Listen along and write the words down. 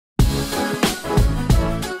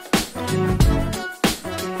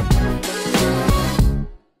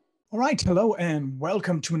Right, hello, and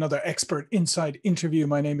welcome to another Expert Inside interview.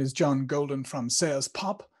 My name is John Golden from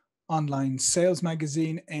SalesPOP, online sales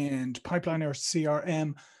magazine, and Pipeliner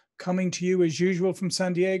CRM, coming to you as usual from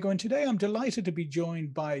San Diego. And today I'm delighted to be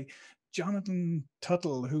joined by Jonathan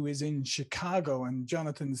Tuttle, who is in Chicago. And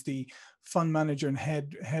Jonathan's the fund manager and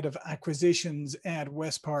head of acquisitions at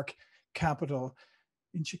West Park Capital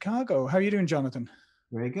in Chicago. How are you doing, Jonathan?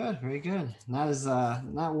 Very good, very good.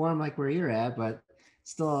 Not warm like where you're at, but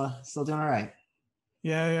still doing all right.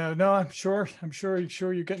 Yeah. No, I'm sure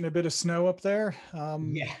you're getting a bit of snow up there.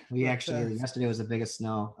 Yeah, we But actually yesterday was the biggest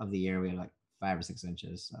snow of the year. We had like 5 or 6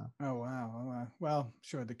 inches. So Oh wow. Oh, wow. Well,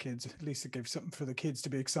 sure, the kids, at least it gave something for the kids to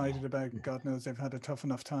be excited about. God knows they've had a tough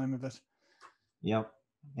enough time of it. yep,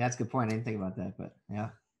 yeah, that's a good point. I didn't think about that, but yeah.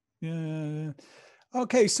 Yeah.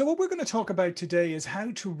 Okay, so what we're going to talk about today is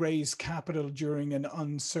how to raise capital during an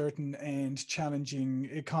uncertain and challenging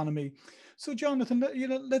economy. So, Jonathan,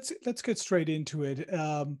 let's get straight into it.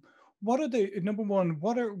 What are the number one?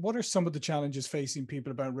 What are some of the challenges facing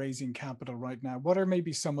people about raising capital right now? What are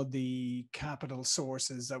maybe some of the capital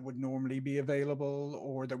sources that would normally be available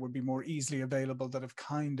or that would be more easily available that have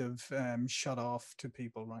kind of shut off to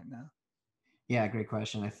people right now? Yeah, great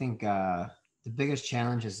question. I think the biggest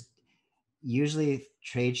challenge is usually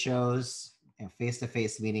trade shows and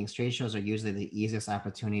face-to-face meetings. Trade shows are usually the easiest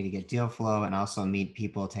opportunity to get deal flow and also meet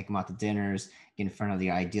people, take them out to dinners, get in front of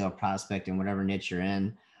the ideal prospect in whatever niche you're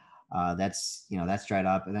in. That's dried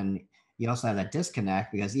up. And then you also have that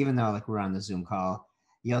disconnect because even though like we're on the Zoom call,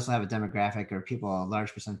 you also have a demographic or people, a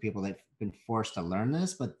large percent of people that've been forced to learn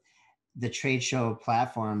this. But the trade show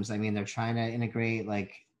platforms, I mean, they're trying to integrate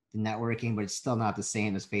like the networking, but it's still not the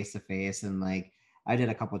same as face to face. And like I did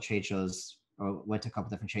a couple of trade shows or went to a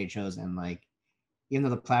couple different trade shows, and like even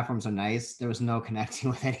though the platforms are nice, there was no connecting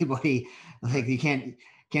with anybody. Like you can't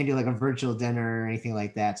do like a virtual dinner or anything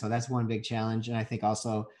like that. So that's one big challenge. And I think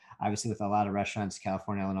also obviously with a lot of restaurants,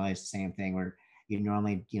 California, Illinois, it's the same thing where you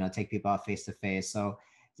normally, take people out face to face. So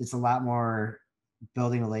it's a lot more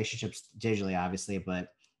building relationships digitally, obviously,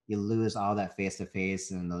 but you lose all that face to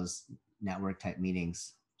face and those network type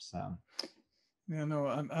meetings. So Yeah, no,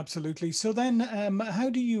 absolutely. So then, how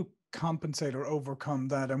do you compensate or overcome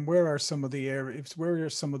that? And where are some of the areas, where are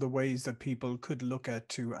some of the ways that people could look at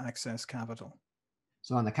to access capital?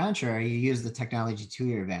 So on the contrary, you use the technology to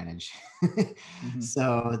your advantage. Hmm.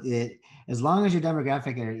 As long as your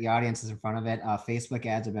demographic or your audience is in front of it, Facebook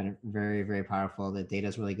ads have been very, very powerful. The data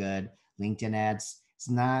is really good. LinkedIn ads,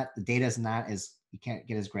 the data is not as, you can't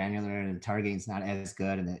get as granular and the targeting is not as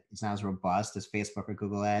good and it's not as robust as Facebook or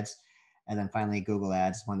Google ads. And then finally, Google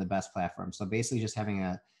ads is one of the best platforms. So basically just having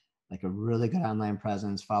a really good online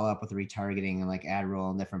presence, follow up with the retargeting and like ad roll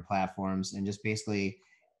on different platforms and just basically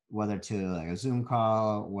whether to like a Zoom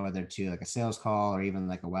call, whether to like a sales call, or even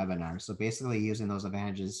like a webinar. So basically using those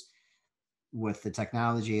advantages with the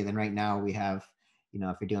technology. Then right now we have,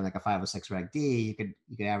 if you're doing like a 506 Reg D, you could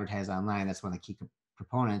advertise online. That's one of the key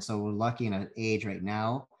proponents. So we're lucky in an age right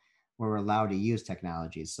now where we're allowed to use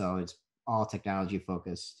technology. So it's all technology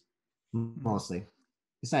focused Hmm. mostly,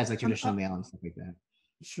 besides like And traditional mail and stuff like that.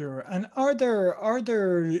 sure. And are there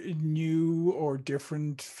new or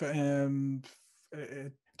different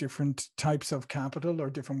types of capital or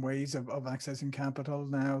different ways of accessing capital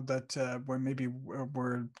now that were maybe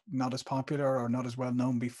were not as popular or not as well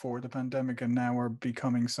known before the pandemic and now are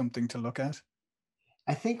becoming something to look at?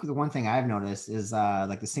 I think the one thing I've noticed is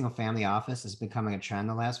like the single family office is becoming a trend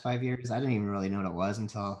the last 5 years. I didn't even really know what it was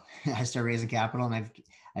until I started raising capital, and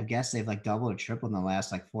I've guessed they've like doubled or tripled in the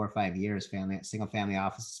last like 4 or 5 years. Single family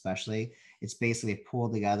office especially, it's basically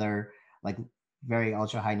pulled together like very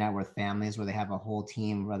ultra high net worth families where they have a whole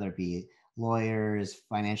team, whether it be lawyers,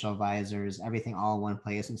 financial advisors, everything all in one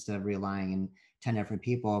place instead of relying on 10 different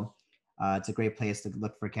people. It's a great place to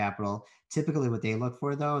look for capital. Typically, what they look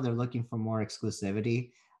for, though, they're looking for more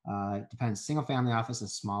exclusivity. It depends. Single family office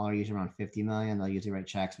is smaller, usually around 50 million. They'll usually write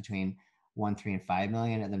checks between 1, 3, and 5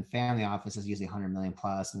 million. And then family office is usually 100 million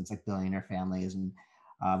plus, and it's like billionaire families. And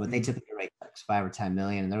but they Mm-hmm. typically write checks 5 or 10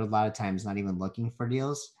 million. And they're a lot of times not even looking for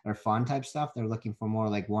deals or fun type stuff. They're looking for more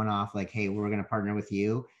like one off, like, hey, we're going to partner with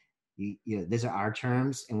you. These are our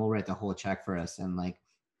terms, and we'll write the whole check for us. And like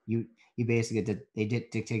you you basically they did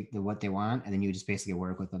dictate what they want, and then you just basically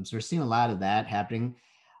work with them. So we're seeing a lot of that happening,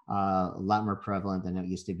 a lot more prevalent than it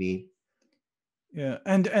used to be. Yeah,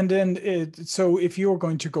 and then so if you're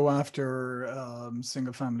going to go after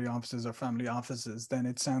single family offices or family offices, then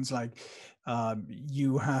it sounds like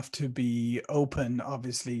you have to be open,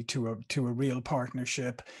 obviously, to a real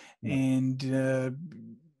partnership, Yeah. and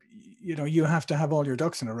you have to have all your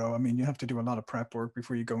ducks in a row. I mean, you have to do a lot of prep work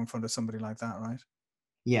before you go in front of somebody like that, right?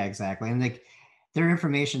 Yeah, exactly. And like their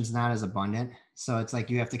information's not as abundant. So it's like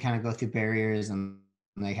you have to kind of go through barriers, and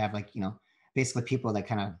they have like, basically people that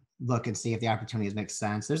kind of look and see if the opportunities make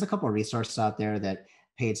sense. There's a couple of resources out there that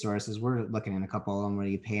paid sources. We're looking at a couple of them where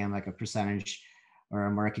you pay them like a percentage or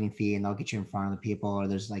a marketing fee and they'll get you in front of the people, or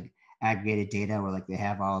there's like aggregated data where like they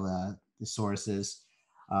have all the sources.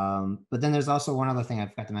 But then there's also one other thing I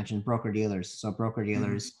forgot to mention, broker dealers. So broker Mhm.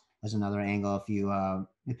 dealers is another angle. If you,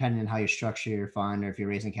 depending on how you structure your fund or if you're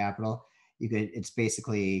raising capital, it's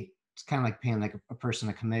kind of like paying like a person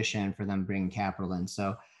a commission for them bringing capital in.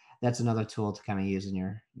 So that's another tool to kind of use in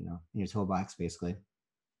your, in your toolbox, basically.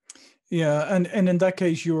 Yeah, and in that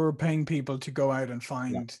case, you're paying people to go out and Yeah.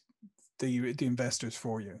 find the investors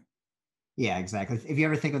for you. Yeah, exactly. If you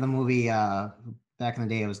ever think of the movie, back in the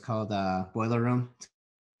day, it was called Boiler Room. It's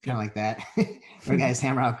kind Yeah. of like that, where guys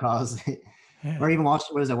hammer out calls, Yeah. or even what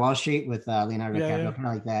is it, Wall Street with Leonardo Yeah. DiCaprio, Yeah. kind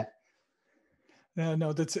of like that. Yeah,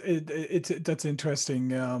 no, that's interesting.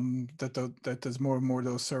 That there's more and more of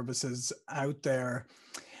those services out there.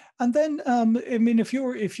 And then, I mean, if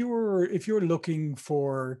you're looking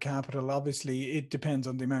for capital, obviously it depends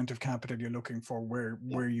on the amount of capital you're looking for, Yeah.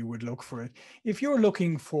 where you would look for it. If you're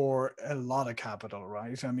looking for a lot of capital,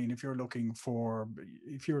 right? I mean, if you're looking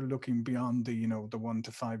beyond the 1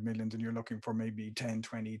 to 5 million, and you're looking for maybe 10,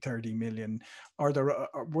 20, 30 million,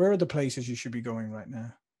 where are the places you should be going right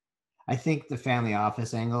now? I think the family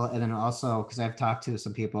office angle, and then also because I've talked to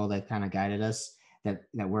some people that kind of guided us that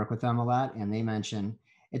work with them a lot, and they mention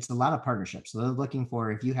it's a lot of partnerships. So they're looking for,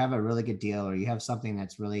 if you have a really good deal or you have something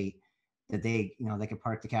that's really that they can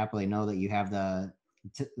park the capital, they know that you have the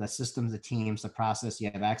systems, the teams, the process, you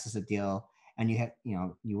have access to deal, and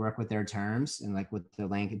you work with their terms and like with the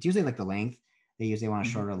length. It's usually like the length. They usually want a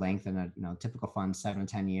Mhm. shorter length than a typical fund, 7 to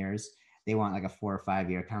 10 years. They want like a 4 or 5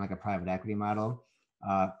 year, kind of like a private equity model.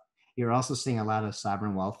 Uh, you're also seeing a lot of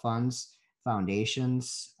sovereign wealth funds,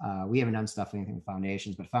 foundations. We haven't done stuff anything with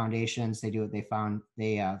foundations, but foundations, they do what they found.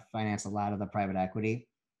 They finance a lot of the private equity,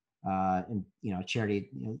 and charity.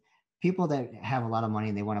 People that have a lot of money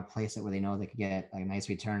and they want to place it where they know they could get like a nice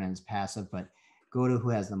return and it's passive, but go to who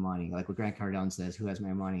has the money. Like what Grant Cardone says, "Who has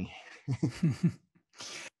my money?"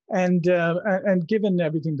 And given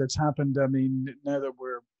everything that's happened, I mean, now that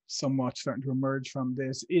we're somewhat starting to emerge from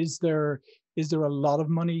this, is there a lot of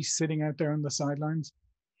money sitting out there on the sidelines?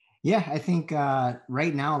 Yeah, I think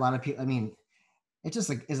right now a lot of people. I mean, it's just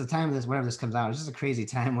like, is the time of this, whatever this comes out, it's just a crazy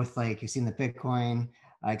time with like, you've seen the Bitcoin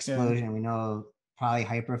Yeah. explosion. We know probably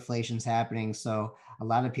hyperinflation's happening. So a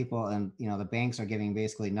lot of people, and the banks are giving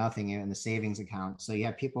basically nothing in the savings account. So you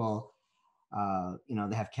have people,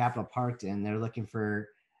 they have capital parked and they're looking for,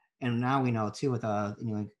 and now we know too with a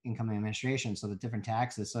incoming administration, so the different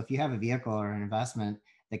taxes. So if you have a vehicle or an investment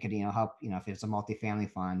that could help, if it's a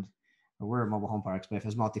multifamily fund, or we're mobile home parks, but if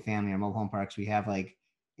it's multifamily or mobile home parks, we have like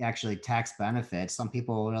actually tax benefits. Some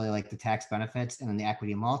people really like the tax benefits, and then the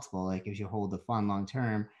equity multiple. Like if you hold the fund long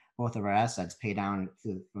term, both of our assets pay down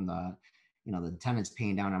from the tenants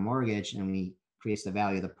paying down our mortgage, and we increase the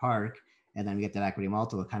value of the park, and then we get that equity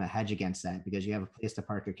multiple kind of hedge against that, because you have a place to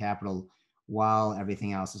park your capital while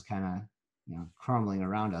everything else is kind of crumbling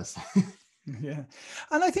around us. Yeah.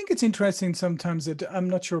 And I think it's interesting sometimes that I'm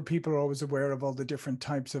not sure people are always aware of all the different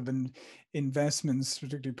types of investments,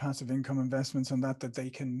 particularly passive income investments, and that they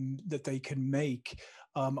can make.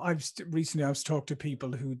 Recently I've talked to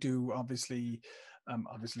people who do obviously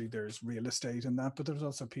there's real estate and that, but there's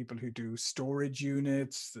also people who do storage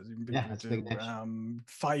units, there's even Yeah, people who that's a big do niche.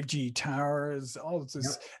 5G towers, all of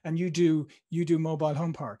this, Yep. and you do mobile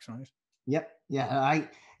home parks, right? Yep. Yeah, I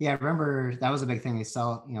remember that was a big thing. They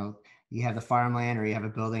sell, you have the farmland or you have a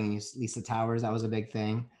building and you lease the towers. That was a big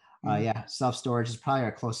thing. Mm. Yeah, self-storage is probably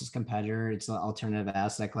our closest competitor. It's an alternative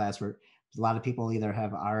asset class where a lot of people either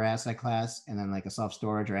have our asset class and then like a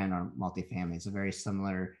self-storage or and our multifamily. It's a very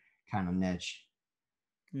similar kind of niche.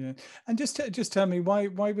 Yeah, and just tell me why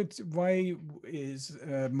is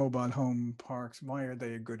mobile home parks, why are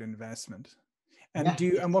they a good investment? And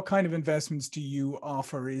Yeah, what kind of investments do you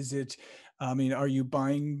offer? I mean, are you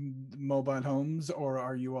buying mobile homes or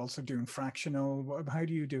are you also doing fractional? How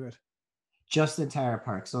do you do it? just the entire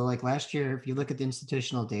park. So like last year, if you look at the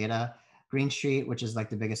institutional data, Green Street, which is like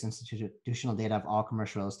the biggest institutional data of all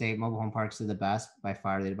commercial real estate, mobile home parks did the best by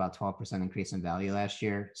far. They did about 12% increase in value last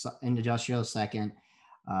year. So industrial second,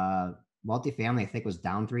 uh, multifamily I think was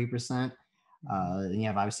down 3%. Mhm. And you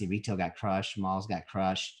have obviously retail got crushed, malls got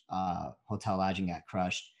crushed, hotel lodging got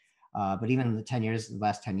crushed. But even the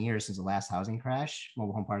last 10 years since the last housing crash,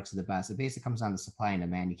 mobile home parks are the best. It basically comes down to supply and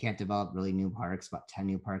demand. You can't develop really new parks, about 10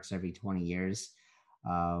 new parks every 20 years.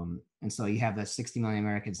 And so you have the 60 million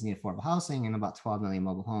Americans need affordable housing and about 12 million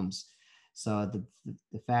mobile homes. So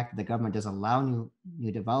the fact that the government does allow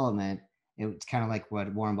new development, it's kind of like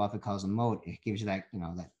what Warren Buffett calls a moat. It gives you that,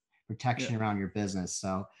 that protection around your business.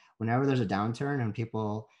 So whenever there's a downturn and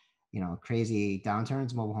people, crazy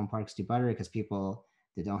downturns, mobile home parks do better because people,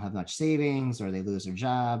 they don't have much savings or they lose their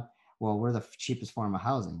job. Well, we're the cheapest form of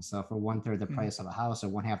housing. So for 1/3 the price of a house or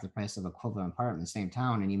 1/2 the price of equivalent apartment in the same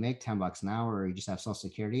town, and you make $10 an hour or you just have Social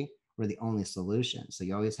Security, we're the only solution. So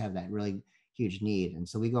you always have that really huge need. And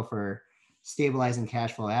so we go for stabilizing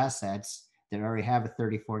cash flow assets that already have a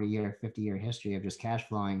 30, 40 year, 50-year history of just cash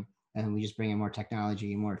flowing. And we just bring in more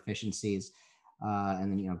technology, more efficiencies,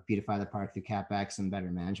 and then, beautify the park through CapEx and better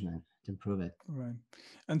management to improve it. Right.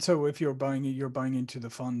 And so if you're buying into the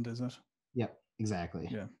fund, is it? Yep, exactly.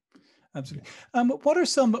 Yeah. Absolutely. What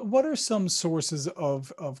are some sources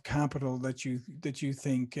of capital that you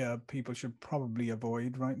think people should probably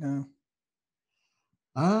avoid right now?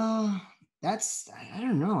 That's, I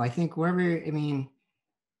don't know. I think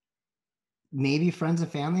maybe friends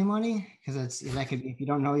and family money, because that could be if you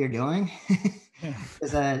don't know what you're doing. Yeah.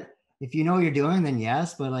 Because if you know what you're doing, then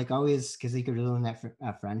yes, but like always, because you could ruin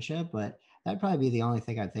that friendship. But that'd probably be the only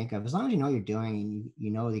thing I'd think of. As long as you know what you're doing and you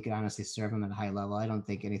know you could honestly serve them at a high level, I don't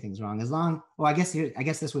think anything's wrong. Well, I guess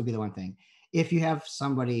this would be the one thing. If you have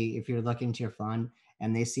somebody, if you're looking to your fund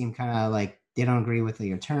and they seem kind of like they don't agree with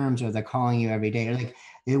your terms or they're calling you every day, or like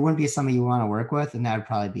it wouldn't be somebody you want to work with, and that would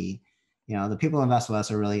probably be, the people who invest with us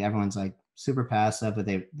are really, everyone's like super passive, but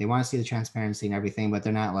they want to see the transparency and everything, but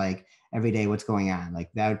they're not like every day what's going on.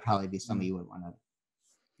 Like that would probably be something you would want to,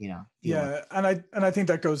 deal with. Yeah, and I think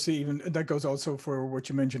that goes also for what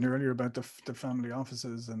you mentioned earlier about the family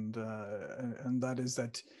offices, and that is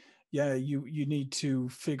that, yeah, you need to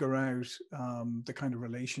figure out the kind of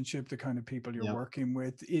relationship, the kind of people you're Yep. working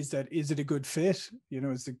with. Is it a good fit?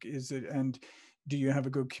 Is it, and do you have a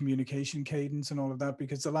good communication cadence and all of that?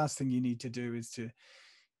 Because the last thing you need to do is to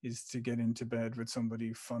get into bed with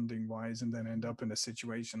somebody funding wise and then end up in a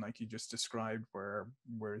situation like you just described where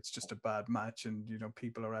it's just a bad match and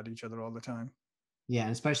people are at each other all the time. Yeah.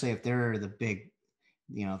 And especially if they're the big,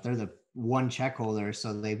 if they're the one check holder,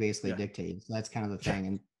 so they basically Yeah. dictate. So that's kind of the Yeah.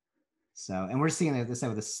 thing. And we're seeing this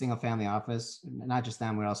with a single family office, not just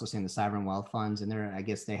them, we're also seeing the sovereign wealth funds, and I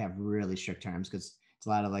guess they have really strict terms because it's a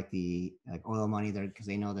lot of like the oil money there, because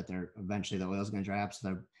they know that they're eventually the oil's going to dry up. So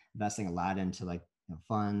they're investing a lot into like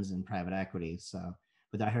funds and private equity. So,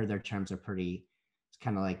 but I heard their terms are pretty, it's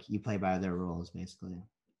kind of like you play by their rules basically.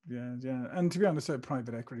 Yeah. Yeah. And to be honest,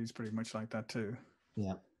 private equity is pretty much like that too.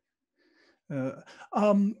 Yeah. Uh,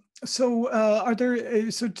 are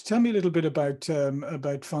there? So tell me a little bit about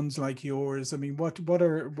funds like yours. I mean, what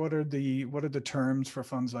are the terms for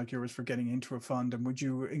funds like yours for getting into a fund? And would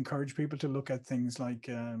you encourage people to look at things like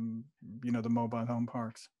the mobile home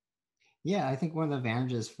parks? Yeah, I think one of the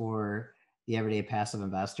advantages for the everyday passive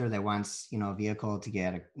investor that wants, a vehicle to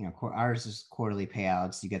get, ours is quarterly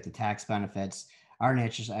payouts. You get the tax benefits. Our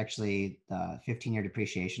niche is actually the 15-year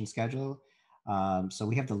depreciation schedule. So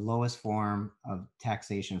we have the lowest form of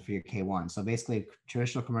taxation for your K1. So basically,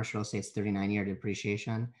 traditional commercial real estate is 39-year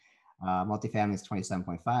depreciation. Multifamily is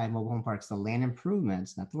 27.5. Mobile home parks, the land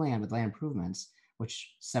improvements, not the land, but land improvements,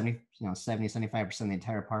 which 75% of the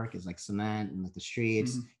entire park is like cement and like the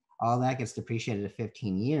streets. Mm-hmm. All that gets depreciated at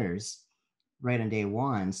 15 years right on day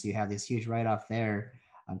one. So you have this huge write-off there.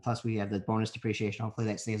 Plus we have the bonus depreciation. Hopefully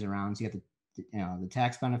that stays around. So you have the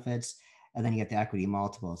tax benefits, and then you get the equity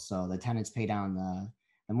multiple. So the tenants pay down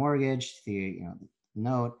the mortgage, the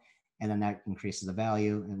note, and then that increases the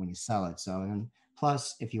value and when you sell it. So, and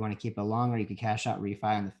plus if you want to keep it longer, you could cash out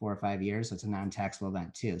refi in the 4 or 5 years. So it's a non-taxable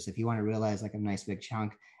event too. So if you want to realize like a nice big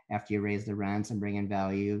chunk after you raise the rents and bring in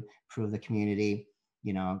value, prove the community,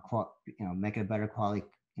 make it a better quality,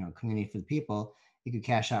 community for the people, you could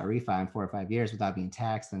cash out refi in 4 or 5 years without being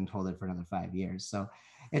taxed and hold it for another 5 years. So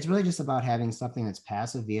it's really just about having something that's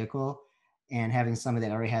passive vehicle and having somebody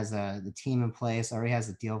that already has the team in place, already has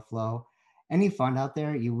the deal flow. Any fund out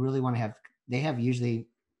there, you really want to have, they have usually,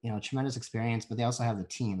 tremendous experience, but they also have the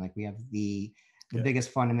team. Like we have the biggest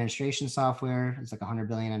fund administration software. It's like 100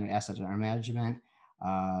 billion under asset under management.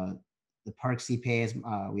 The park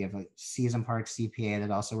CPAs, we have a seasoned park CPA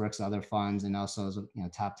that also works with other funds and also is a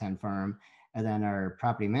top 10 firm. And then our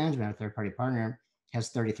property management, our third party partner, has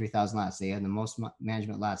 33,000 lots. They have the most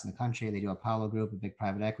management lots in the country. They do Apollo Group, a big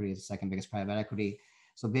private equity, is the second biggest private equity.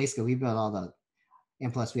 So basically we build all the,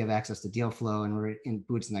 and plus we have access to deal flow and we're in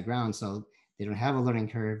boots in the ground. So they don't have a learning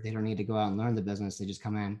curve. They don't need to go out and learn the business. They just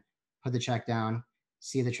come in, put the check down,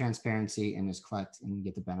 see the transparency, and just collect and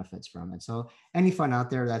get the benefits from it. So any fund out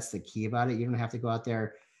there, that's the key about it. You don't have to go out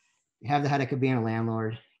there, have the headache of being a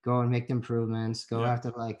landlord, go and make the improvements, go Yeah. have to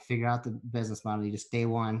like figure out the business model. You just day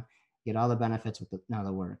one, get all the benefits with now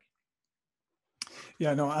the work.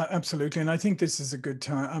 Yeah, no, absolutely. And I think this is a good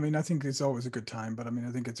time. I mean, I think it's always a good time, but I mean,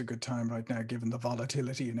 I think it's a good time right now, given the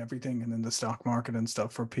volatility and everything, and in the stock market and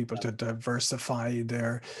stuff, for people to diversify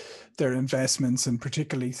their investments, and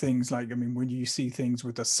particularly things like, I mean, when you see things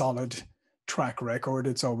with a solid track record,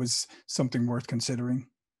 it's always something worth considering.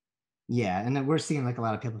 Yeah, and then we're seeing like a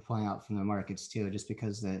lot of people pulling out from the markets too, just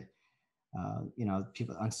because the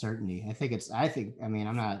people uncertainty. I mean,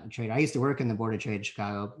 I'm not a trader. I used to work in the board of trade in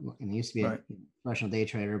Chicago, and I used to be a Right. professional day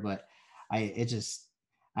trader, but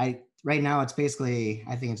I right now it's basically,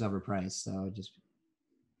 I think it's overpriced. So just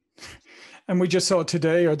And we just saw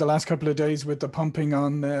today, or the last couple of days, with the pumping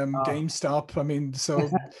on oh. GameStop. I mean, so,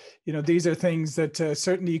 these are things that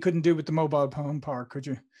certainly you couldn't do with the mobile home park, could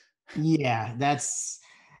you? Yeah, it's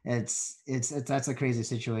that's a crazy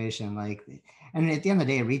situation. Like, and at the end of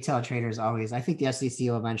the day, retail traders always. I think the SEC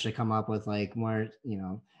will eventually come up with like more,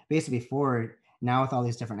 basically before now with all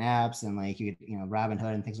these different apps and like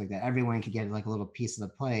Robinhood and things like that. Everyone could get like a little piece of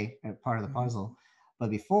the play, part of the Mhm. puzzle. But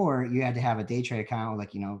before you had to have a day trade account,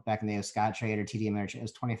 like back in the day of Scott Trade or TD Ameritrade, it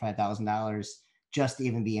was $25,000 just to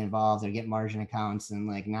even be involved or get margin accounts. And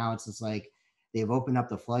like now it's just like they've opened up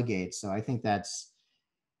the floodgates. So I think that's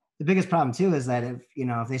the biggest problem too, is that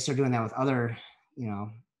if they start doing that with you know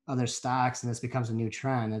other stocks, and this becomes a new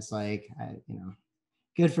trend, it's like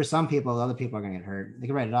good for some people, other people are going to get hurt. They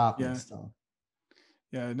can write it off, but Yeah. still.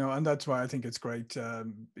 Yeah, no, and that's why I think it's great.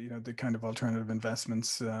 The kind of alternative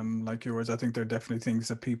investments like yours. I think they're definitely things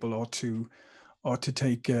that people ought to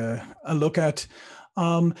take a look at.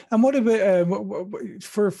 And what about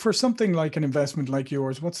for something like an investment like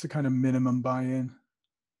yours? What's the kind of minimum buy-in?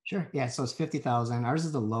 Sure. Yeah. So it's 50,000. Ours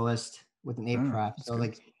is the lowest with an A Oh, pref. that's So good.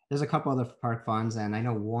 like there's a couple other park funds, and I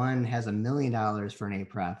know one has $1 million for an A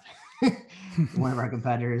pref. One of our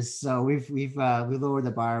competitors. So we lowered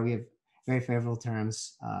the bar. We have very favorable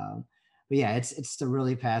terms. But yeah, it's the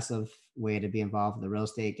really passive way to be involved with the real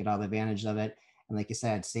estate, get all the advantage of it, and like you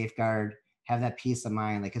said, safeguard, have that peace of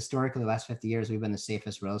mind. Like historically, the last 50 years, we've been the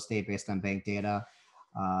safest real estate based on bank data,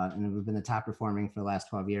 and we've been the top performing for the last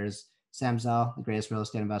 12 years. Sam Zell, the greatest real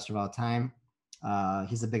estate investor of all time.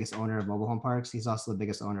 He's the biggest owner of mobile home parks. He's also the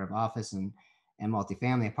biggest owner of office and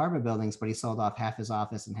multifamily apartment buildings, but he sold off half his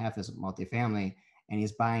office and half his multifamily, and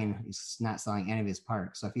he's not selling any of his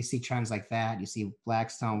parks. So if you see trends like that, you see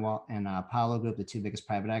Blackstone and Apollo Group, the two biggest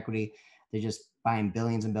private equity, they're just buying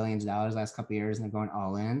billions and billions of dollars last couple of years, and they're going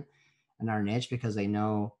all in our niche because they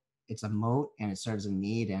know it's a moat and it serves a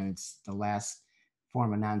need, and it's the last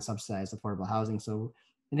form of non-subsidized affordable housing. So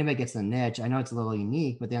anybody gets the niche, I know it's a little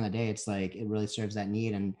unique, but at the end of the day, it's like it really serves that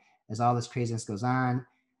need. And as all this craziness goes on,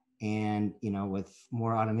 and with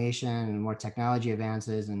more automation and more technology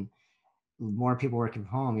advances and more people working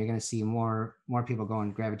from home, you're going to see more people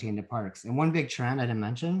going gravitating to parks. And one big trend I didn't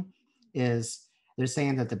mention is they're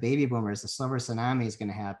saying that the baby boomers, the silver tsunami is going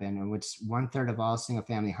to happen, in which 1/3 of all single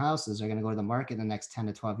family houses are going to go to the market in the next 10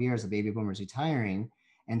 to 12 years, of baby boomers retiring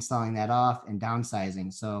and selling that off and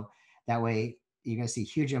downsizing. So that way you're going to see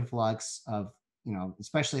huge influx of,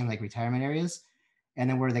 especially in like retirement areas. And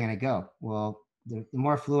then where are they going to go? Well, the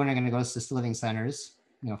more affluent are going to go to assisted living centers,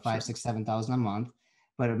 five, Sure. 6, 7,000 a month,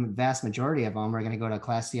 but a vast majority of them are going to go to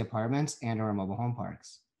Class C apartments and or mobile home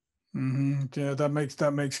parks. Yeah,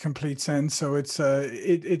 that makes complete sense. So it's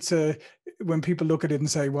when people look at it and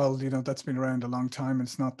say, well, that's been around a long time,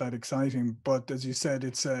 it's not that exciting. But as you said,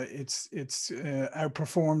 it's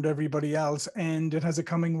outperformed everybody else, and it has a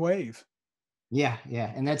coming wave. Yeah,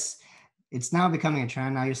 yeah, and it's now becoming a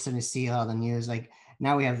trend. Now you're starting to see all the news. Like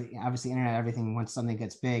now we have obviously internet, everything. Once something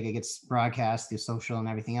gets big, it gets broadcast through social and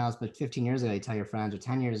everything else. But 15 years ago, you tell your friends, or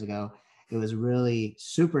 10 years ago, it was really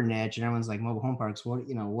super niche, and everyone's like, mobile home parks.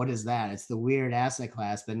 What is that? It's the weird asset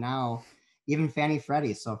class. But now, even Fannie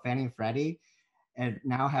Freddie. So Fannie and Freddie and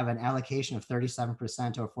now have an allocation of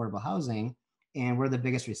 37% to affordable housing, and we're the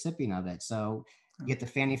biggest recipient of it. So you get the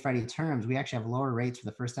Fannie Freddie terms. We actually have lower rates for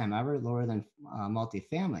the first time ever, lower than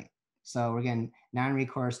multifamily. So we're getting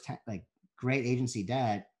non-recourse, like great agency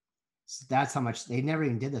debt. So that's how much they never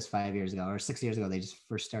even did this 5 years ago or 6 years ago. They just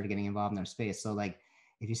first started getting involved in their space. So like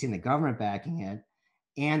if you see the government backing it,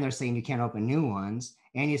 and they're saying you can't open new ones,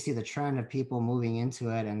 and you see the trend of people moving into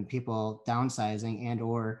it and people downsizing and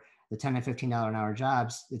or the $10 to $15 an hour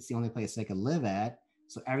jobs, it's the only place they could live at.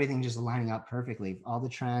 So everything just lining up perfectly. All the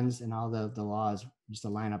trends and all the laws just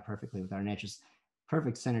align up perfectly with our niche. It's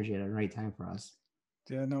perfect synergy at the right time for us.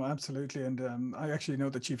 Yeah, no, absolutely. And I actually know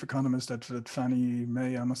the chief economist at Fannie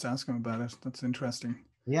Mae. I must ask him about it. That's interesting.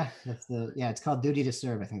 Yeah, it's called Duty to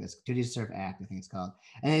Serve. I think that's Duty to Serve Act. I think it's called,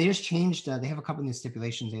 and they just changed. They have a couple new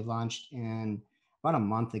stipulations they launched in about a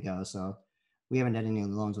month ago. So we haven't done any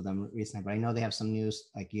loans with them recently, but I know they have some news.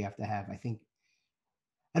 Like you have to have, I think,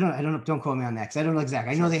 I don't know. Don't quote me on that because I don't know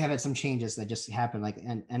exactly. I know they have had some changes that just happened like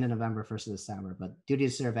end of November, 1st of December. But Duty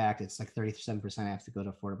to Serve Act, it's like 37% have to go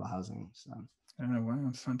to affordable housing. So. Oh, wow,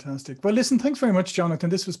 that's fantastic. Well, listen, thanks very much, Jonathan.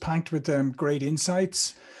 This was packed with great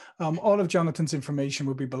insights. All of Jonathan's information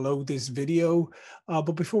will be below this video.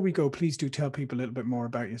 But before we go, please do tell people a little bit more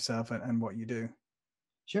about yourself and what you do.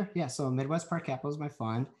 Sure. Yeah. So Midwest Park Capital is my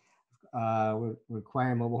fund. We're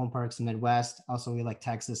acquiring mobile home parks in the Midwest. Also, we like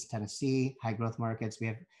Texas, Tennessee, high growth markets. We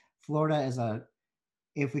have Florida as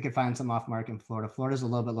if we could find some off market in Florida. Florida's a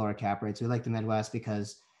little bit lower cap rates. We like the Midwest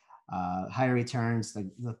because higher returns,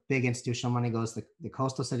 the big institutional money goes to the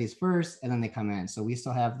coastal cities first, and then they come in. So we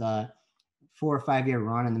still have the 4 or 5 year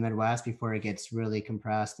run in the Midwest before it gets really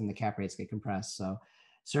compressed and the cap rates get compressed. So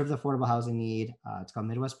serve the affordable housing need. It's called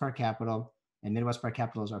Midwest Park Capital, and Midwest Park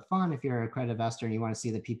Capital is our fund. If you're a credit investor and you want to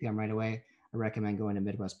see the PPM right away, I recommend going to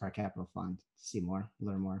Midwest Park Capital Fund to see more,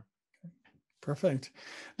 learn more. Perfect.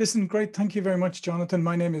 Listen, great. Thank you very much, Jonathan.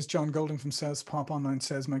 My name is John Golden from SalesPOP Online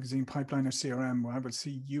Sales Magazine, Pipeliner CRM. I will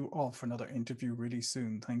see you all for another interview really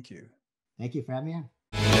soon. Thank you. Thank you for having me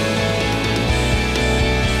on.